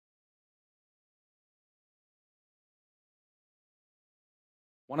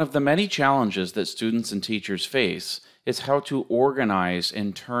One of the many challenges that students and teachers face is how to organize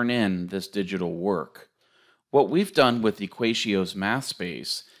and turn in this digital work. What we've done with EquatIO's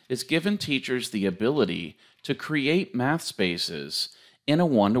Mathspace is given teachers the ability to create math spaces in a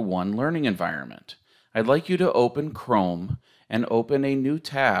one-to-one learning environment. I'd like you to open Chrome and open a new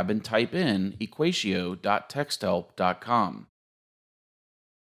tab and type in equatio.texthelp.com.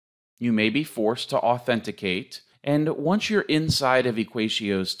 You may be forced to authenticate, and once you're inside of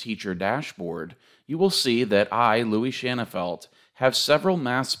EquatIO's teacher dashboard, you will see that I, Louis Shanafelt, have several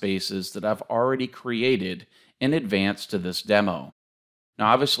math spaces that I've already created in advance to this demo.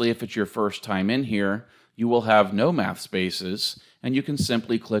 Now obviously if it's your first time in here, you will have no math spaces, and you can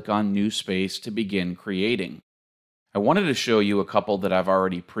simply click on New Space to begin creating. I wanted to show you a couple that I've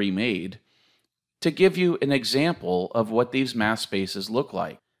already pre-made to give you an example of what these math spaces look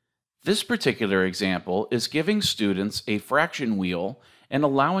like. This particular example is giving students a fraction wheel and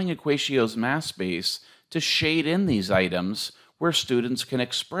allowing EquatIO's Mathspace to shade in these items where students can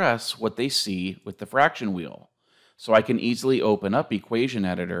express what they see with the fraction wheel. So I can easily open up Equation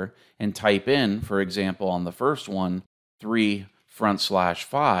Editor and type in, for example, on the first one,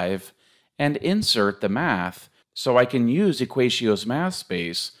 3/5, and insert the math so I can use EquatIO's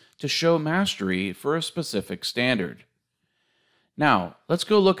Mathspace to show mastery for a specific standard. Now, let's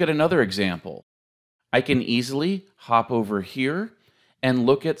go look at another example. I can easily hop over here and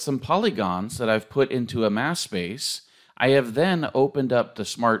look at some polygons that I've put into a math space. I have then opened up the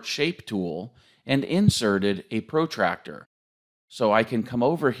Smart Shape tool and inserted a protractor. So I can come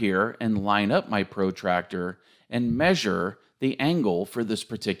over here and line up my protractor and measure the angle for this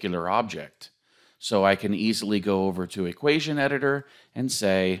particular object. So I can easily go over to Equation Editor and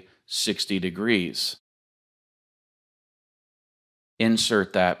say 60 degrees.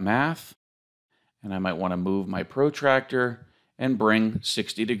 Insert that math, and I might want to move my protractor and bring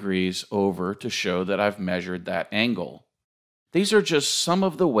 60 degrees over to show that I've measured that angle. These are just some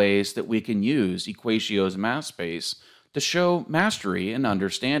of the ways that we can use EquatIO's Mathspace to show mastery and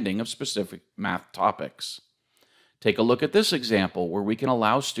understanding of specific math topics. Take a look at this example where we can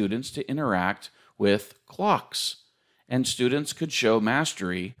allow students to interact with clocks, and students could show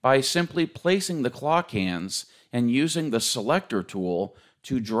mastery by simply placing the clock hands and using the selector tool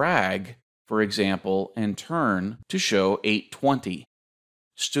to drag, for example, and turn to show 8:20.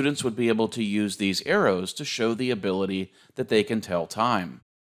 Students would be able to use these arrows to show the ability that they can tell time.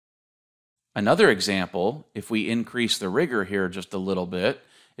 Another example, if we increase the rigor here just a little bit,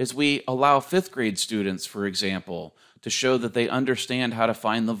 is we allow 5th grade students, for example, to show that they understand how to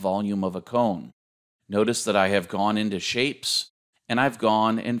find the volume of a cone. Notice that I have gone into shapes and I've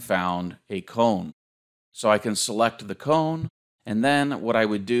gone and found a cone. So I can select the cone, and then what I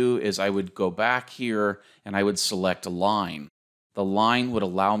would do is I would go back here and I would select a line. The line would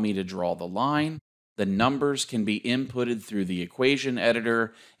allow me to draw the line. The numbers can be inputted through the equation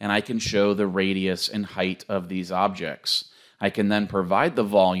editor, and I can show the radius and height of these objects. I can then provide the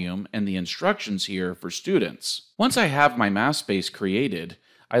volume and the instructions here for students. Once I have my math space created,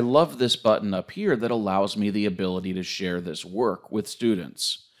 I love this button up here that allows me the ability to share this work with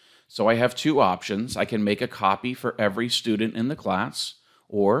students. So I have two options. I can make a copy for every student in the class,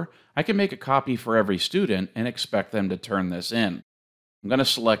 or I can make a copy for every student and expect them to turn this in. I'm going to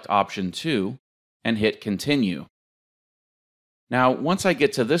select option 2 and hit continue. Now, once I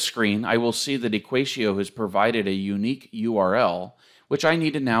get to this screen, I will see that EquatIO has provided a unique URL, which I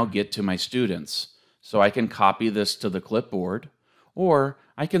need to now get to my students. So I can copy this to the clipboard, or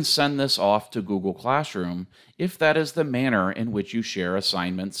I can send this off to Google Classroom if that is the manner in which you share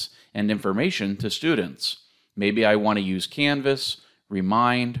assignments and information to students. Maybe I want to use Canvas,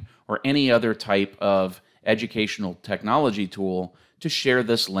 Remind, or any other type of educational technology tool to share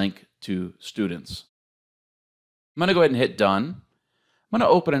this link to students. I'm going to go ahead and hit done. I'm going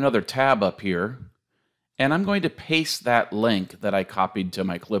to open another tab up here, and I'm going to paste that link that I copied to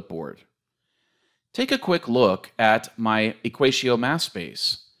my clipboard. Take a quick look at my EquatIO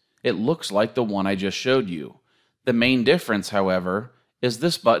Mathspace. It looks like the one I just showed you. The main difference, however, is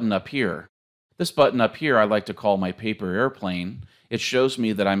this button up here. This button up here I like to call my paper airplane. It shows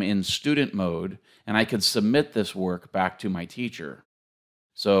me that I'm in student mode, and I can submit this work back to my teacher.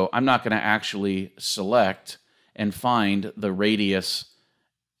 So I'm not going to actually select and find the radius,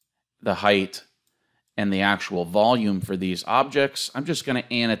 the height, and the actual volume for these objects. I'm just going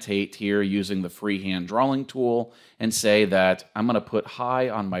to annotate here using the freehand drawing tool and say that I'm going to put high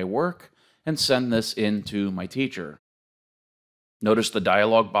on my work and send this in to my teacher. Notice the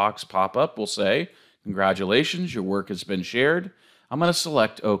dialog box pop up will say, "Congratulations, your work has been shared." I'm going to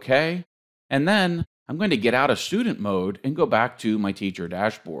select OK, and then I'm going to get out of student mode and go back to my teacher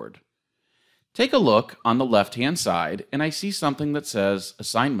dashboard. Take a look on the left-hand side, and I see something that says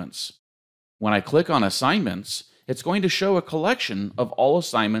Assignments. When I click on Assignments, it's going to show a collection of all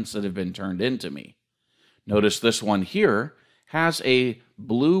assignments that have been turned in to me. Notice this one here has a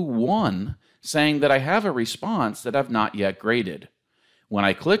blue 1 saying that I have a response that I've not yet graded. When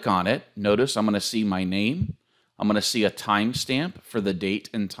I click on it, notice I'm going to see my name, I'm going to see a timestamp for the date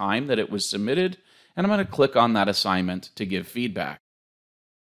and time that it was submitted, and I'm going to click on that assignment to give feedback.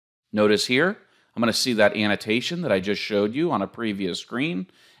 Notice here, I'm going to see that annotation that I just showed you on a previous screen,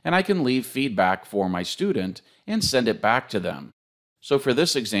 and I can leave feedback for my student and send it back to them. So for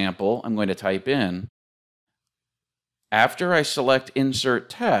this example, I'm going to type in, after I select Insert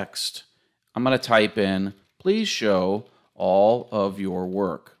Text, I'm going to type in, please show all of your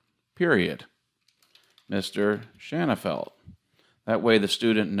work, period. Mr. Shanafelt. That way the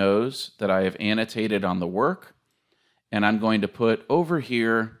student knows that I have annotated on the work, and I'm going to put over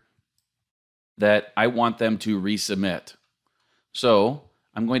here that I want them to resubmit. So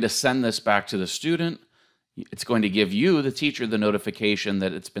I'm going to send this back to the student. It's going to give you, the teacher, the notification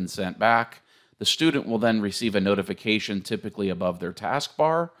that it's been sent back. The student will then receive a notification typically above their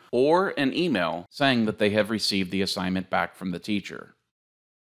taskbar or an email saying that they have received the assignment back from the teacher.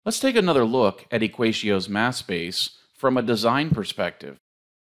 Let's take another look at EquatIO's Mathspace from a design perspective.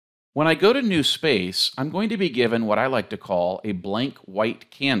 When I go to New Space, I'm going to be given what I like to call a blank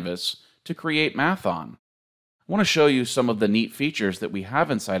white canvas to create math on. I want to show you some of the neat features that we have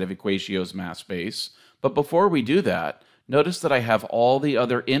inside of EquatIO's Mathspace, but before we do that, notice that I have all the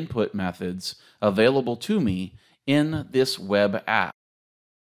other input methods available to me in this web app.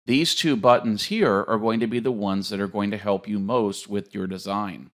 These two buttons here are going to be the ones that are going to help you most with your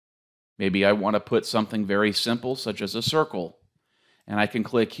design. Maybe I want to put something very simple such as a circle, and I can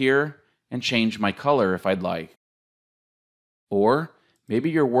click here and change my color if I'd like. Or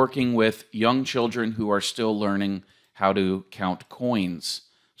maybe you're working with young children who are still learning how to count coins,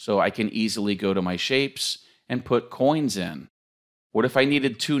 so I can easily go to my shapes and put coins in. What if I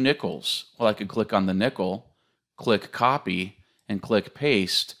needed 2 nickels? Well, I could click on the nickel, click copy, and click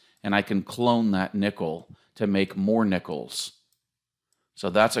paste, and I can clone that nickel to make more nickels. So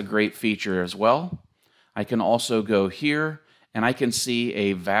that's a great feature as well. I can also go here, and I can see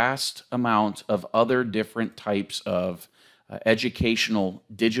a vast amount of other different types of educational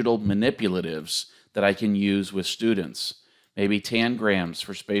digital manipulatives that I can use with students. Maybe tangrams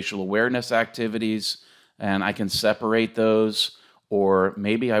for spatial awareness activities, and I can separate those. Or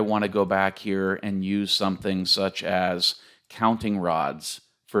maybe I want to go back here and use something such as counting rods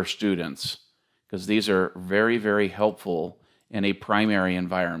for students, because these are very, very helpful in a primary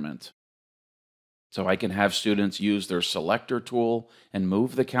environment. So I can have students use their selector tool and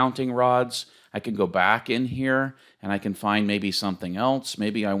move the counting rods. I can go back in here and I can find maybe something else.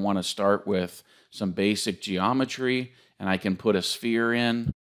 Maybe I want to start with some basic geometry and I can put a sphere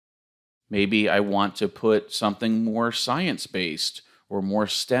in. Maybe I want to put something more science-based or more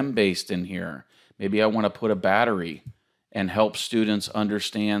STEM-based in here. Maybe I want to put a battery and help students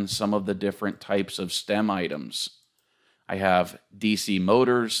understand some of the different types of STEM items. I have DC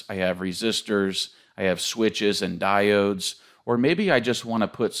motors, I have resistors, I have switches and diodes, or maybe I just want to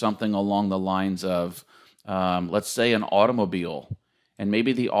put something along the lines of, let's say an automobile, and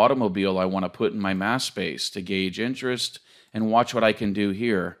maybe the automobile I want to put in my Mathspace to gauge interest and watch what I can do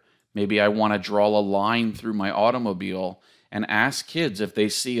here. Maybe I want to draw a line through my automobile and ask kids if they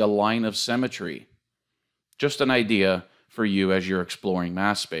see a line of symmetry. Just an idea for you as you're exploring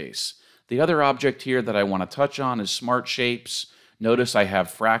Mathspace. The other object here that I want to touch on is Smart Shapes. Notice I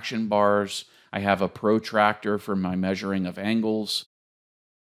have fraction bars. I have a protractor for my measuring of angles.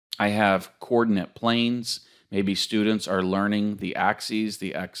 I have coordinate planes. Maybe students are learning the axes,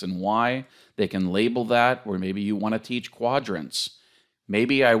 the X and Y. They can label that, or maybe you want to teach quadrants.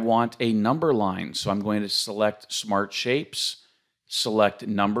 Maybe I want a number line, so I'm going to select Smart Shapes, select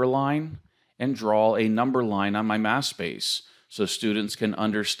Number Line, and draw a number line on my Mathspace so students can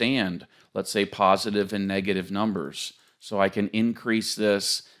understand, let's say, positive and negative numbers. So I can increase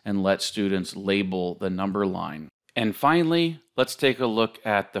this and let students label the number line. And finally, let's take a look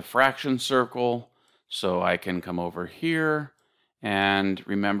at the fraction circle. So I can come over here, and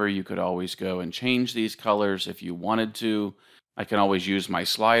remember, you could always go and change these colors if you wanted to. I can always use my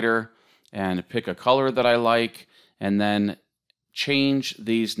slider and pick a color that I like, and then change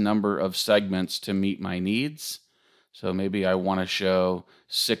these number of segments to meet my needs. So maybe I want to show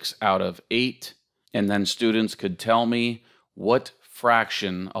 6 out of 8, and then students could tell me what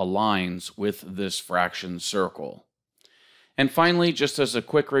fraction aligns with this fraction circle. And finally, just as a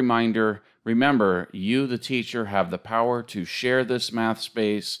quick reminder, remember, you, the teacher, have the power to share this math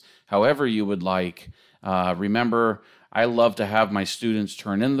space however you would like. Remember, I love to have my students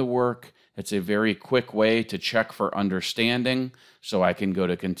turn in the work. It's a very quick way to check for understanding, so I can go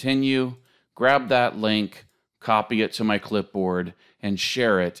to continue, grab that link, copy it to my clipboard, and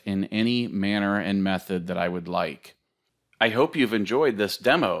share it in any manner and method that I would like. I hope you've enjoyed this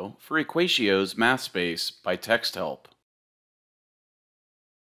demo for EquatIO's Mathspace by TextHelp.